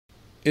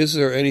is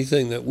there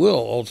anything that will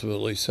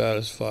ultimately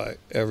satisfy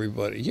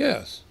everybody?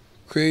 Yes.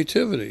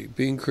 Creativity,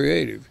 being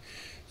creative.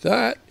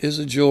 That is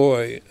a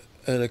joy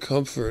and a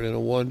comfort and a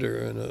wonder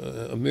and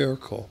a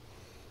miracle.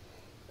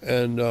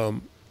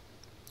 And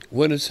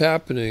when it's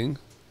happening,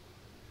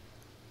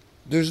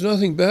 there's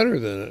nothing better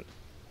than it.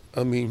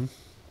 I mean,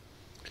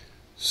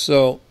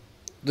 so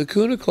the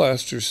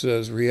Kunaclaster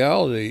says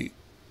reality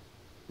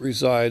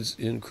resides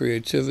in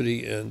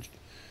creativity and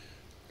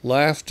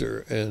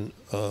laughter and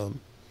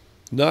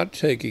not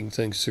taking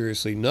things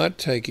seriously, not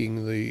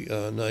taking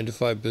the 9 to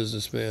 5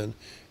 businessman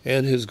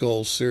and his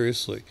goals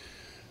seriously,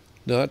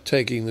 not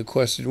taking the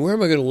question, where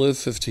am I going to live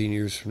 15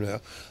 years from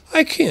now?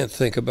 I can't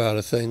think about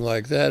a thing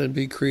like that and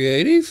be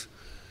creative.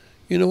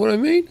 You know what I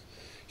mean?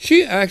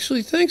 She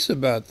actually thinks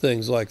about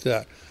things like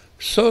that.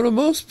 So do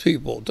most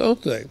people,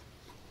 don't they?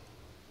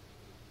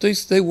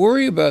 They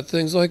worry about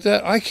things like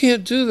that. I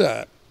can't do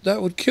that.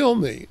 That would kill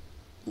me.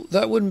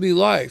 That wouldn't be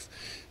life.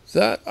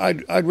 That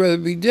I'd rather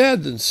be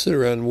dead than sit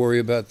around and worry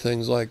about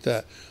things like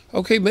that.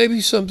 Okay,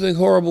 maybe something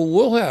horrible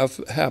will have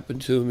happen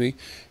to me,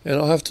 and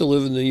I'll have to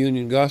live in the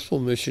Union Gospel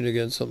Mission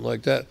again, something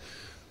like that.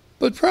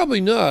 But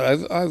probably not.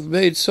 I've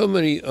made so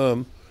many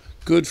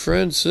good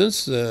friends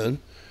since then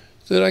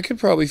that I could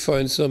probably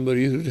find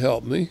somebody who'd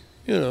help me.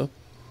 You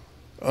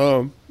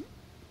know.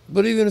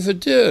 But even if it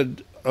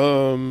did,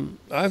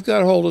 I've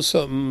got a hold of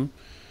something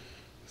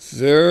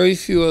very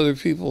few other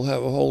people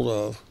have a hold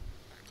of,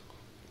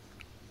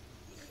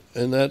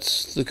 and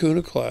that's the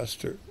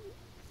Kunaclaster.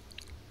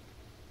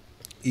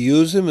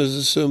 Use him as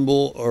a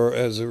symbol or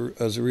as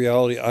a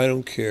reality. I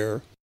don't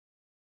care.